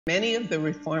Many of the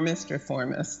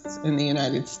reformists in the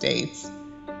United States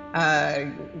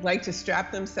like to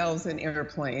strap themselves in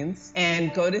airplanes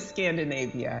and go to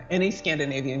Scandinavia. Any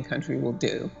Scandinavian country will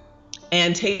do.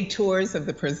 And take tours of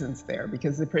the prisons there,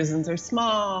 because the prisons are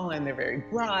small and they're very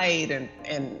bright,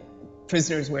 and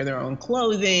prisoners wear their own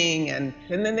clothing. And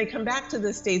then they come back to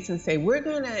the States and say, we're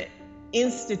going to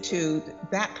institute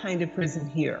that kind of prison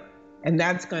here. And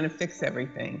that's going to fix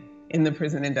everything in the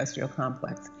prison industrial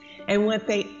complex. And what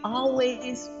they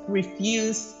always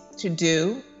refuse to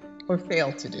do, or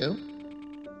fail to do,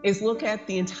 is look at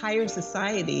the entire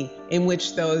society in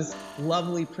which those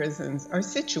lovely prisons are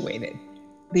situated.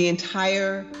 The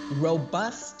entire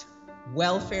robust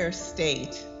welfare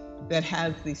state that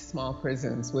has these small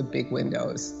prisons with big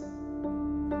windows.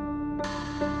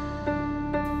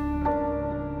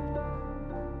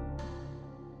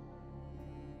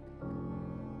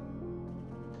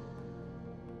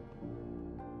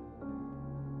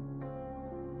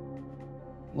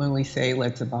 When we say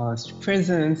let's abolish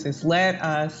prisons, is let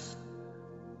us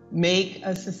make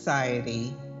a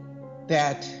society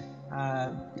that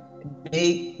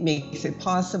makes it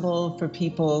possible for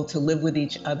people to live with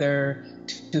each other,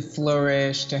 to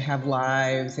flourish, to have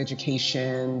lives,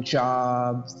 education,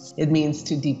 jobs. It means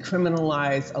to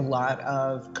decriminalize a lot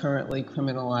of currently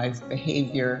criminalized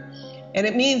behavior. And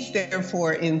it means,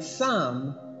 therefore, in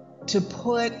sum, to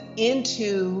put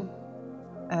into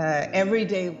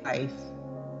everyday life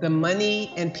the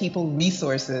money and people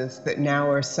resources that now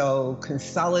are so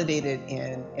consolidated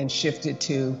in and shifted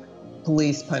to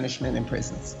police, punishment, and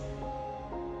prisons.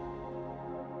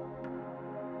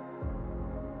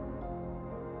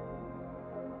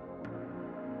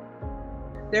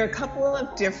 There are a couple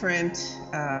of different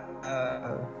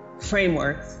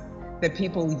frameworks that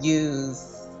people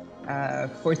use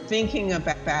for thinking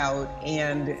about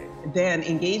and then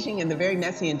engaging in the very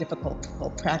messy and difficult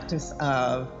practice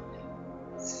of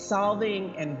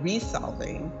solving and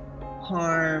resolving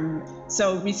harm.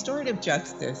 So restorative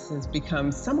justice has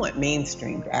become somewhat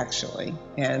mainstreamed, actually,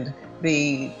 and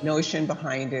the notion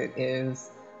behind it is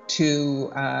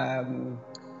to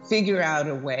figure out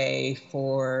a way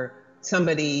for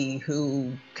somebody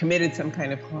who committed some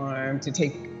kind of harm to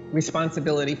take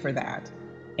responsibility for that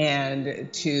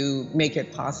and to make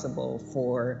it possible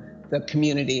for the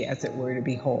community, as it were, to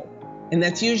be whole. And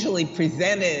that's usually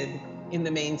presented in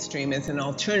the mainstream as an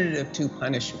alternative to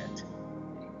punishment.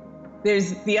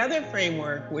 There's the other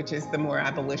framework, which is the more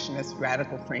abolitionist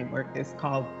radical framework, is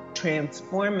called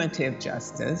transformative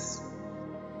justice.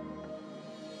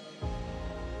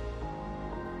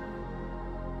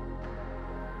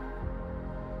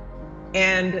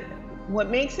 And what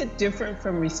makes it different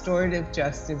from restorative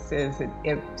justice is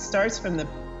it starts from the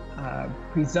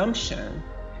presumption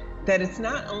that it's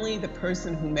not only the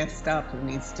person who messed up who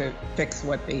needs to fix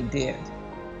what they did,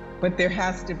 but there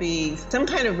has to be some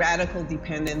kind of radical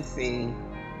dependency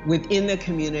within the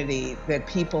community that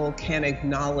people can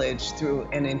acknowledge through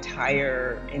an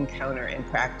entire encounter and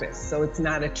practice. So it's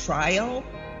not a trial,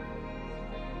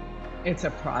 it's a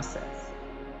process.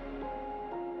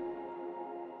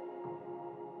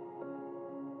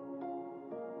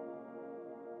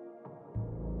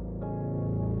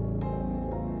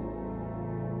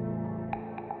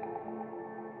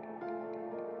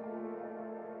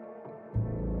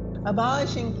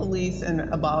 Abolishing police and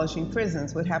abolishing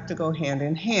prisons would have to go hand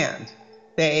in hand.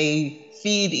 They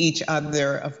feed each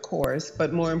other, of course,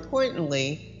 but more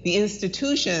importantly, the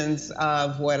institutions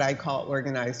of what I call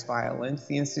organized violence,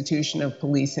 the institution of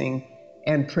policing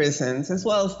and prisons, as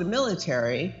well as the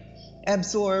military,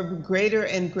 absorb greater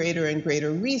and greater and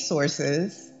greater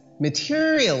resources.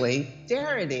 Materially,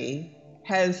 austerity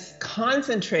has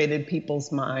concentrated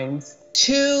people's minds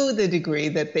to the degree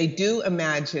that they do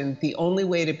imagine the only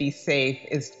way to be safe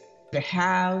is to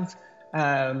have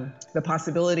the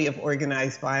possibility of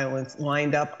organized violence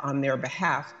lined up on their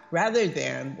behalf, rather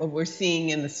than what we're seeing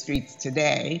in the streets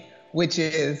today, which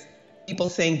is people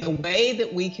saying the way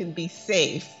that we can be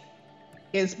safe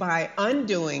is by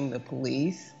undoing the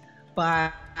police,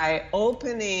 by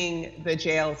opening the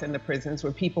jails and the prisons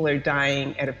where people are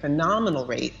dying at a phenomenal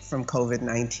rate from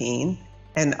COVID-19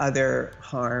 and other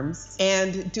harms,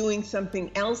 and doing something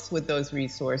else with those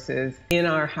resources in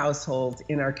our households,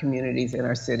 in our communities, in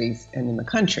our cities, and in the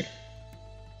country.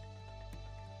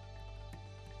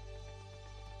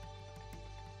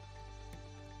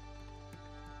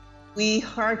 We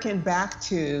hearken back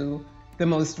to the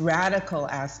most radical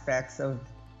aspects of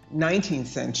 19th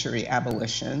century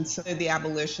abolition, so the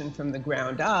abolition from the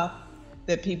ground up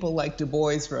that people like Du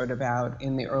Bois wrote about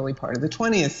in the early part of the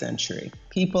 20th century.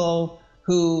 People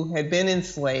who had been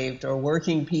enslaved, or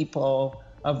working people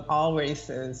of all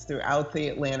races throughout the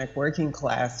Atlantic working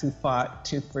class who fought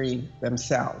to free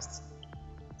themselves.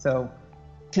 So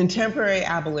contemporary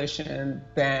abolition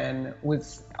then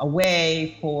was a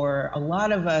way for a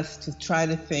lot of us to try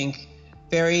to think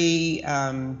very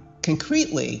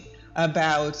concretely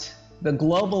about the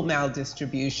global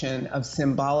maldistribution of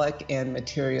symbolic and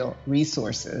material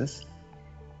resources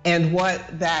and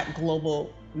what that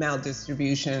global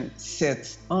maldistribution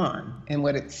sits on. And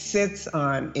what it sits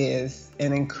on is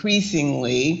an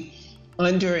increasingly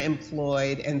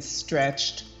underemployed and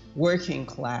stretched working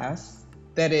class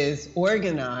that is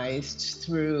organized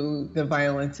through the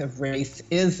violence of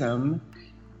racism.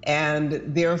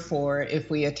 And therefore, if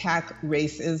we attack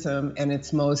racism and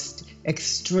its most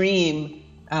extreme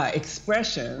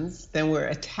expressions, then we're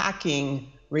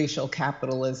attacking racial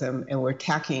capitalism and we're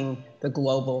attacking the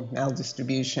global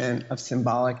maldistribution of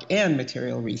symbolic and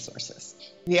material resources.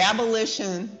 The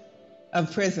abolition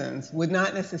of prisons would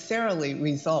not necessarily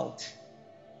result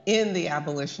in the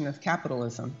abolition of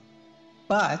capitalism,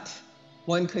 but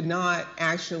one could not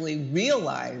actually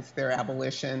realize their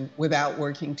abolition without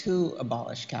working to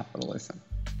abolish capitalism.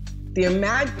 The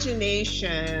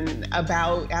imagination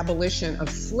about abolition of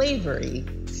slavery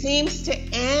seems to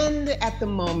end at the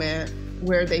moment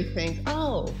where they think,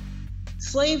 oh,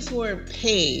 slaves weren't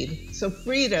paid, so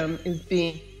freedom is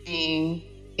being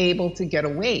able to get a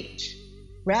wage.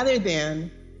 Rather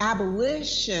than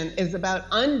abolition is about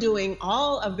undoing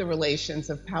all of the relations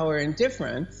of power and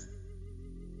difference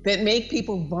that make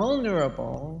people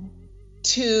vulnerable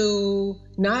to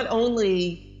not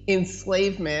only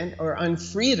enslavement or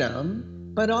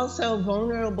unfreedom, but also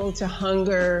vulnerable to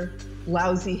hunger,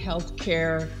 lousy health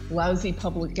care, lousy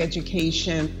public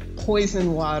education,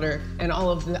 poison water, and all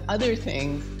of the other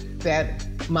things that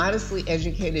modestly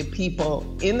educated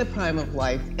people in the prime of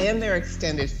life and their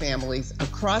extended families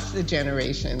across the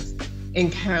generations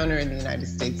encounter in the United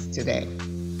States today.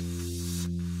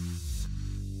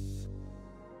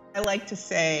 I like to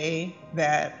say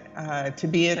that to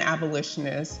be an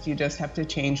abolitionist, you just have to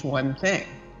change one thing,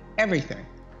 everything.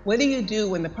 What do you do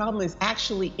when the problem is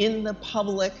actually in the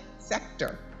public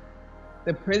sector?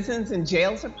 The prisons and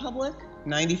jails are public,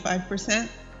 95%.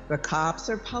 The cops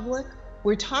are public.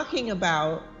 We're talking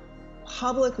about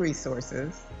public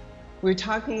resources. We're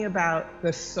talking about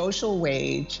the social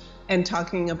wage and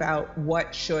talking about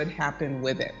what should happen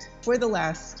with it. For the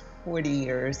last 40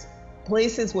 years,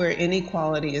 places where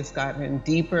inequality has gotten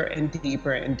deeper and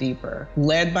deeper and deeper,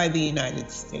 led by the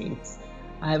United States,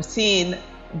 have seen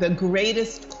the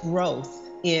greatest growth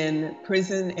in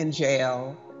prison and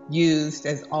jail used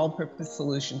as all-purpose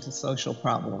solution to social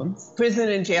problems. Prison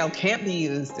and jail can't be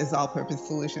used as all-purpose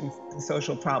solutions to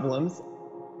social problems.